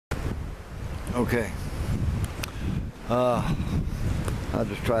Okay. I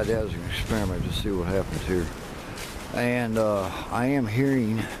just tried that as an experiment to see what happens here. And I am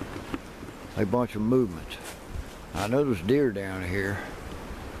hearing a bunch of movement. I know there's deer down here,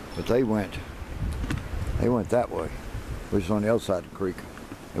 but they went that way, which is on the other side of the creek.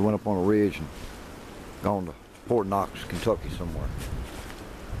 They went up on a ridge and gone to Fort Knox, Kentucky somewhere.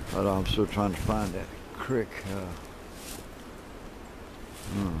 But I'm still trying to find that creek.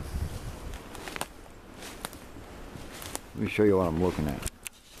 Let me show you what I'm looking at.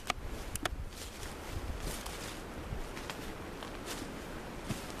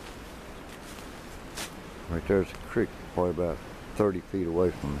 Right there's a creek, probably about 30 feet away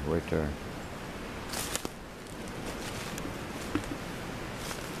from me, right there.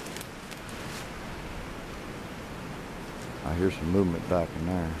 I hear some movement back in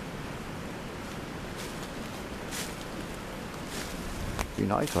there. It'd be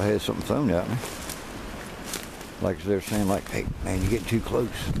nice if I had something thrown at me. Like they're saying, like, hey, man, you're getting too close.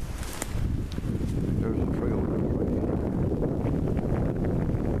 There's a trail.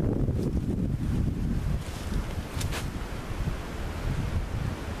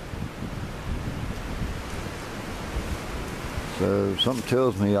 So something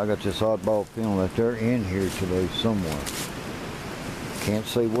tells me I got this oddball feeling that they're in here today somewhere. Can't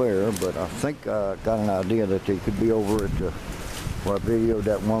say where, but I think I got an idea that they could be over at the, where I videoed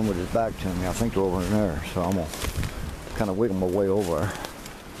that one with his back to me. I think they're over in there, so I'm gonna kind of wiggle my way over there.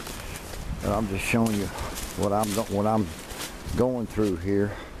 But I'm just showing you what I'm going through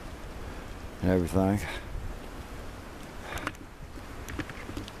here and everything.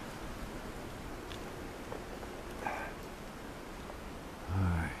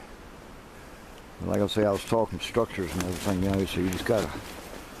 Alright. Like I say, I was talking structures and everything, you know, so you just gotta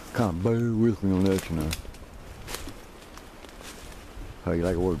kind of bear with me on that, you know. How you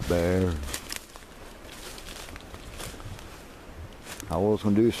like the word bear? I was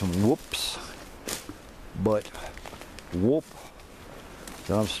going to do some whoops, but whoop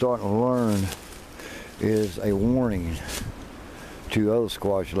that I'm starting to learn is a warning to other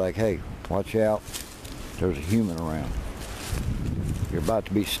squash, like, hey, watch out, there's a human around. You're about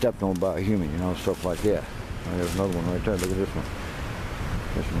to be stepped on by a human, you know, stuff like that. Oh, there's another one right there, look at this one.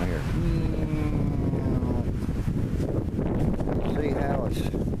 This one here.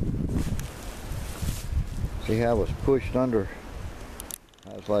 See how it's pushed under?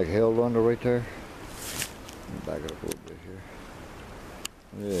 How it's like held under right there? Let me back it up a little bit here.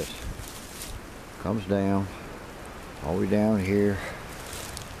 Look at this. Comes down, all the way down here,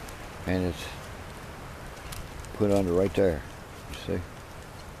 and it's put under right there. You see?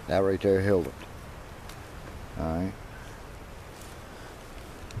 That right there held it. Alright.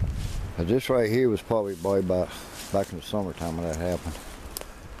 Now this right here was probably about back in the summertime when that happened.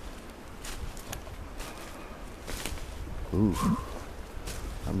 Ooh.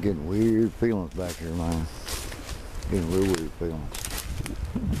 I'm getting weird feelings back here, man. Getting real weird feelings.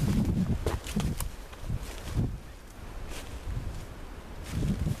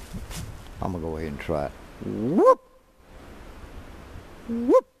 I'm gonna go ahead and try it. Whoop!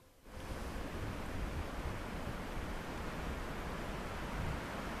 Whoop!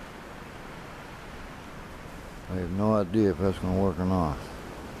 I have no idea if that's gonna work or not.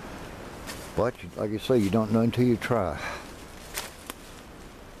 But, like you say, you don't know until you try.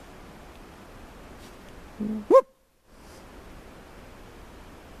 Whoop!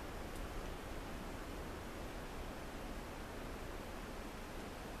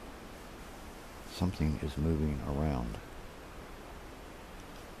 Something is moving around.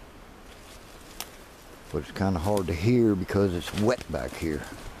 But it's kind of hard to hear because it's wet back here.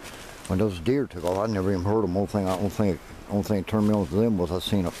 When those deer took off, I never even heard them. Only thing that turned me on to them was I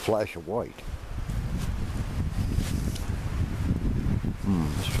seen a flash of white.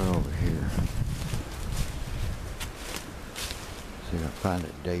 Let's try over here. See if I can find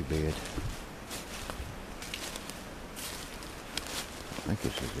that day bed. I think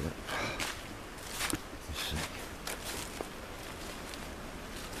this is it. Let's see.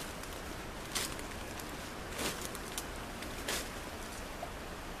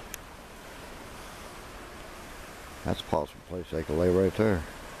 That's a possible place they could lay right there.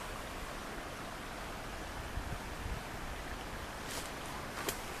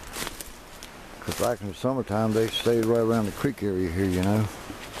 Because back in the summertime, they stayed right around the creek area here, you know.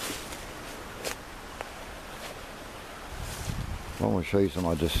 Well, I'm going to show you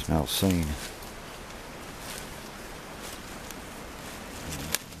something I just now seen.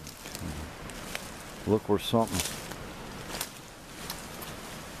 Look where something,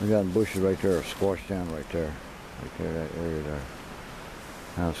 we got bushes right there, squashed down right there. Right there, that area there.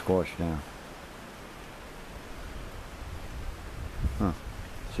 Now squashed down.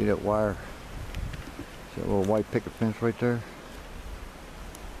 See that wire? See that little white picket fence right there?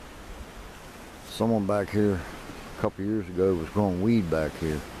 Someone back here a couple years ago was growing weed back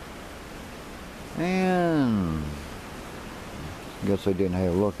here. And I guess they didn't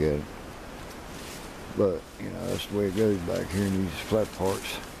have a look at it. But, you know, that's the way it goes back here in these flat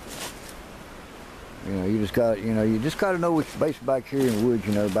parts. You know, you just got to know what's based back here in the woods,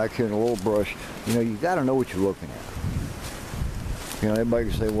 you know, back here in the little brush. You know, you got to know what you're looking at. You know, everybody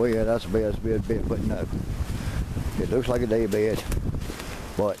can say, well, yeah, that's a bed, but no. It looks like a day bed,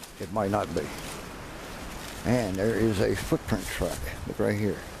 but it might not be. And there is a footprint track. Look right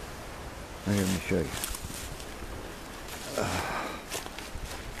here. Let me show you.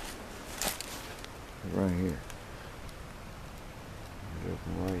 Right here.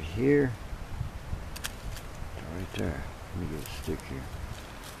 Right here. Right there. Let me get a stick here.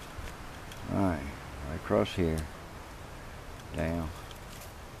 Alright. Right across here. Down.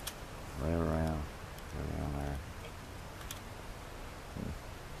 Right around. Right down there.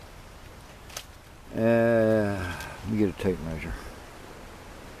 Let me get a tape measure.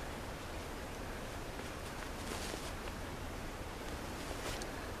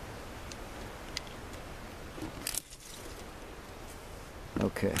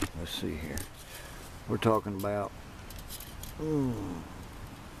 Okay, let's see here. We're talking about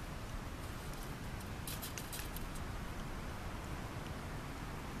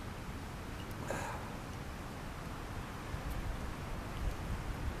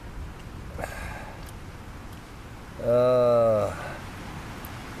uh,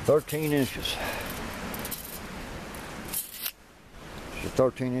 13 inches. It's a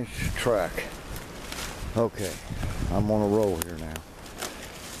 13-inch track. Okay, I'm on a roll here now.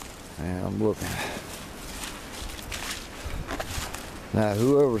 And I'm looking. Now,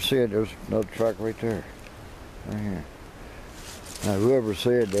 whoever said there's another track right there, right here. Now, whoever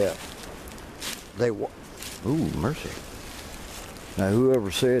said that ooh, mercy. Now,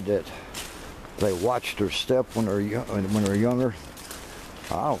 whoever said that they watch their step when they're younger,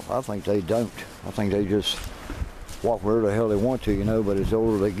 I think they don't. I think they just walk where the hell they want to, you know. But as the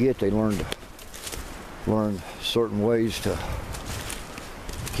older they get, they learn certain ways to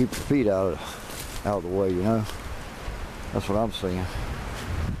keep your feet out of the way, you know. That's what I'm seeing.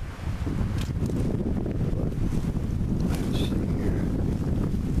 Let's see here.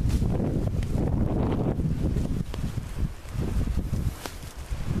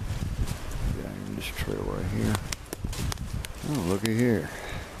 Down in this trail right here. Oh, looky here.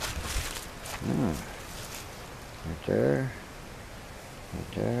 Oh, right there.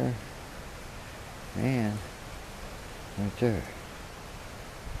 Right there. And right there.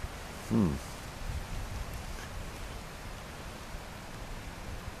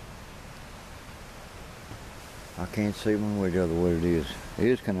 I can't see one way or the other what it is. It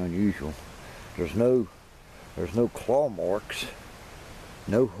is kind of unusual. There's no claw marks,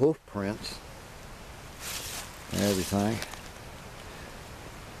 no hoof prints, and everything.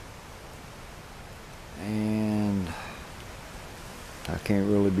 And I can't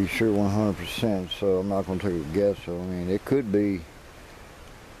really be sure 100%, so I'm not going to take a guess. So I mean, it could be.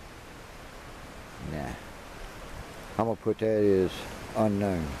 Nah. I'm going to put that as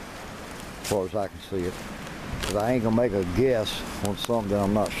unknown, as far as I can see it. Because I ain't going to make a guess on something that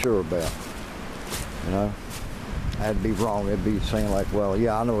I'm not sure about. You know? That'd be wrong. It'd be saying like, well,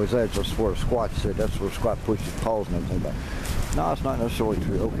 yeah, I know that's where Squat said. That's where Squat pushed his paws and everything. But no, it's not necessarily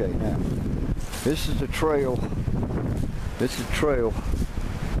true. Okay, now, this is the trail. This is the trail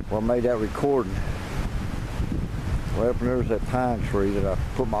where I made that recording. Right up there's that pine tree that I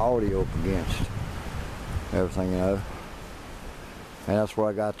put my audio up against. Everything, you know. And that's where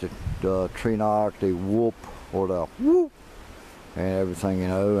I got the tree knock, the whoop, or the whoop, and everything, you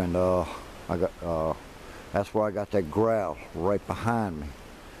know. And I got that's where I got that growl right behind me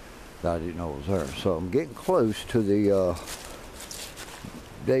that I didn't know was there. So I'm getting close to the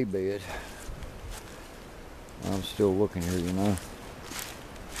day bed. I'm still looking here, you know.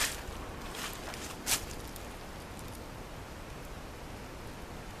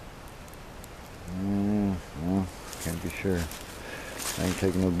 Well, can't be sure. I ain't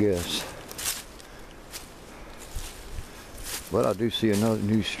taking no guess. But I do see another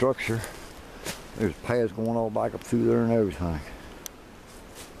new structure. There's paths going all back up through there and everything.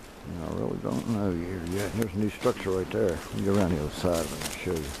 And I really don't know here yet. There's a new structure right there. Let me go around the other side of it and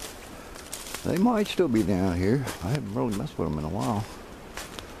show you. They might still be down here. I haven't really messed with them in a while.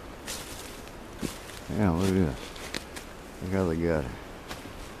 Yeah, look at this. Look how they got it.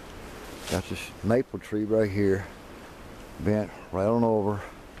 Got this maple tree right here, bent right on over.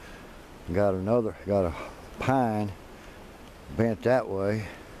 Got a pine bent that way,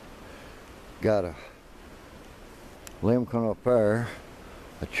 got a limb coming up there,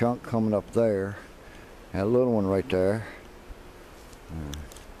 a chunk coming up there, and a little one right there, and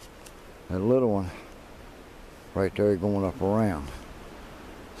a little one right there going up around.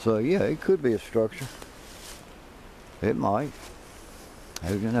 So yeah, it could be a structure. It might.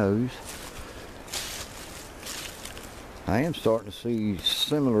 Who knows? I am starting to see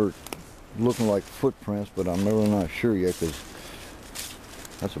similar looking like footprints, but I'm really not sure yet, because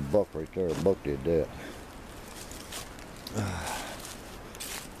that's a buck right there. A buck did that.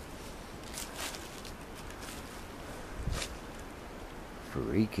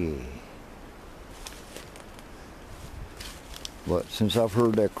 Freaky. But since I've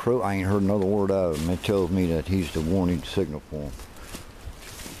heard that crow, I ain't heard another word out of him. It tells me that he's the warning signal for him.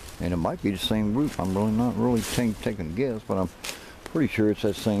 And it might be the same group. I'm really not really taking a guess, but I'm pretty sure it's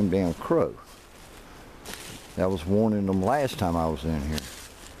that same damn crow that was warning them last time I was in here.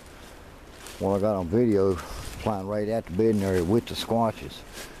 Well, I got on video flying right at the bedding area with the squatches,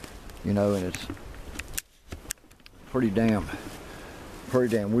 you know, and it's pretty damn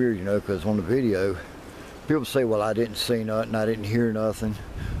weird, you know, because on the video people say, well, I didn't see nothing, I didn't hear nothing,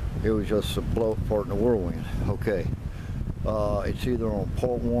 it was just a blow apart in the whirlwind. Okay, it's either on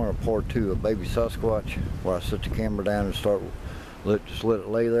part 1 or part 2 of Baby Sasquatch, where I set the camera down and just let it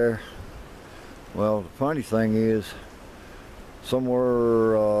lay there. Well, the funny thing is,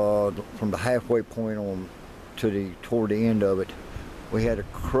 somewhere from the halfway point on to toward the end of it, we had a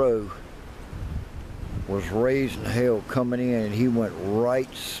crow was raising hell coming in, and he went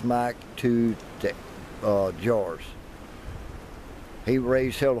right smack to the jars. He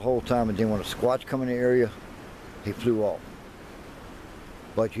raised hell the whole time, and then when a squatch come in the area, he flew off.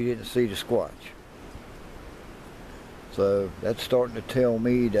 But you didn't see the squatch. So that's starting to tell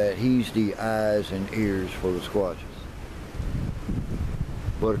me that he's the eyes and ears for the squatches.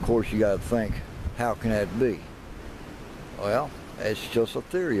 But of course you got to think, how can that be? Well, it's just a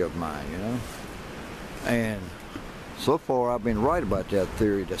theory of mine, you know. And so far I've been right about that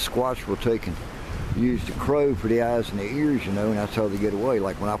theory. The squatch were used the crow for the eyes and the ears, you know, and that's how they get away.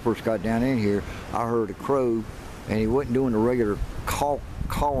 Like when I first got down in here, I heard a crow, and he wasn't doing the regular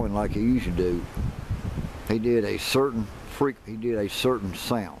calling like he usually do. He did a certain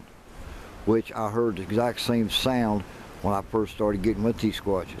sound, which I heard the exact same sound when I first started getting with these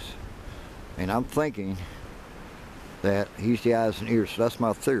squatches. And I'm thinking that he's the eyes and ears, so that's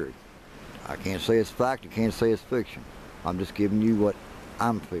my theory. I can't say it's fact, I can't say it's fiction. I'm just giving you what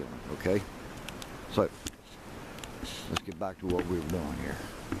I'm feeling, okay? So, let's get back to what we were doing here.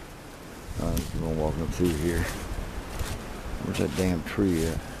 We're walking up through here. Where's that damn tree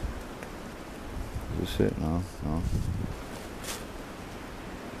at? Is this it? No, no.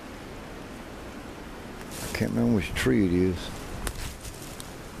 I can't remember which tree it is.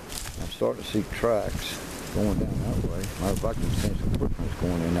 I'm starting to see tracks going down that way. Matter of fact, I can see some footprints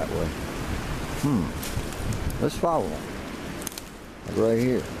going in that way. Let's follow them. Like right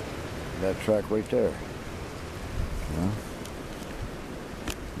here. That track right there. Yeah.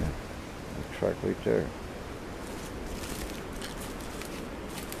 That track right there.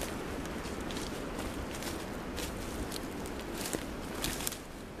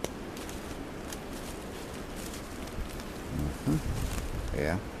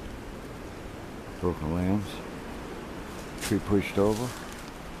 Yeah. Broken limbs. Tree pushed over.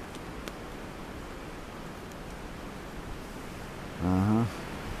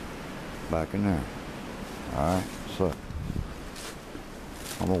 Back in there. Alright, so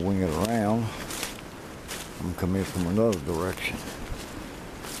I'm gonna wing it around. I'm gonna come in from another direction.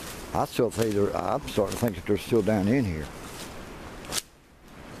 I'm starting to think that they're still down in here.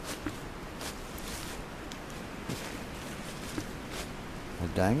 Well,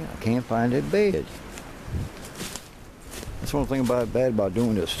 dang it, I can't find that bed. That's one thing bad about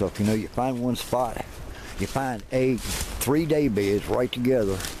doing this stuff. You know, you find one spot, you find 3 day beds right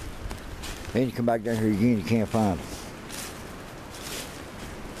together, then you come back down here again, you can't find them.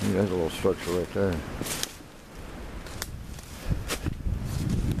 There's a little structure right there.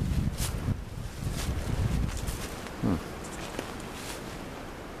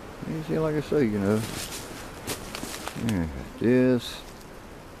 You see, like I say, you know, yeah, got this,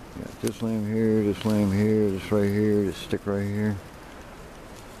 got this limb here, this limb here, this right here, this stick right here.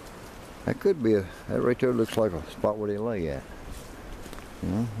 That could be that right there looks like a spot where they lay at. You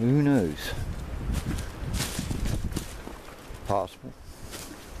know, who knows? Possible.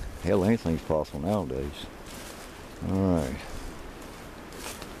 Hell, anything's possible nowadays. Alright.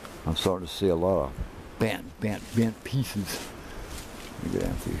 I'm starting to see a lot of bent pieces. Let me go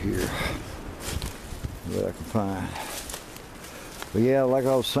down through here. See what I can find. But yeah, like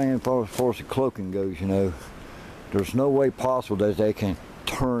I was saying, as far as the cloaking goes, you know, there's no way possible that they can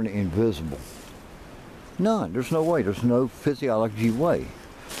turn invisible. None. There's no way. There's no physiology way.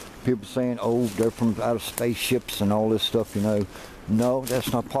 People saying, oh, they're from out of spaceships and all this stuff, you know. No,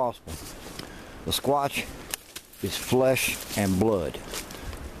 that's not possible. The Squatch is flesh and blood.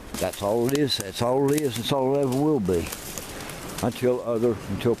 That's all it is. That's all it is. That's all it ever will be.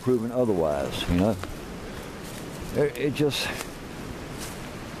 Until proven otherwise, you know. It just,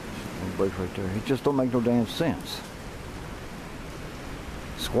 right there. It just don't make no damn sense.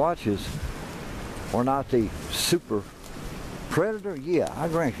 Squatches are not the super predator. Yeah, I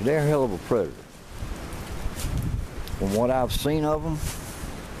grant you, they're a hell of a predator. From what I've seen of them,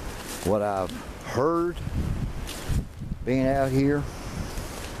 what I've heard, being out here,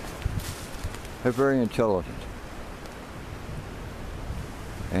 they're very intelligent.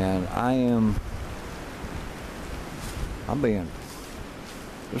 And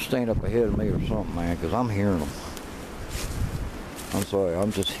they're staying up ahead of me or something, man, because I'm hearing them. I'm sorry,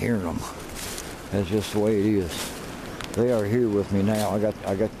 I'm just hearing them. That's just the way it is. They are here with me now. I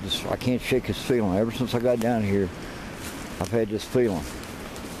got this, I can't shake this feeling. Ever since I got down here, I've had this feeling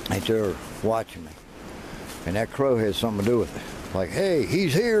that they're watching me. And that crow has something to do with it. Like, hey,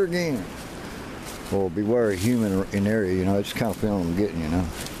 he's here again. Well, beware a human in the area, you know, it's the kind of feeling I'm getting, you know.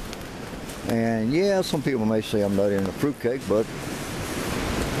 And yeah, some people may say I'm not in a fruitcake, but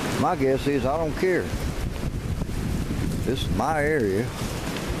my guess is I don't care. This is my area.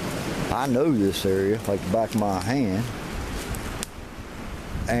 I know this area like the back of my hand.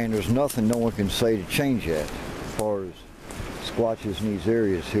 And there's nothing no one can say to change that as far as Squatches in these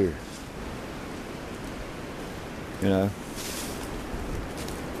areas here. You know.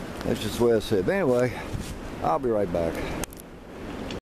 That's just the way I said. But anyway, I'll be right back.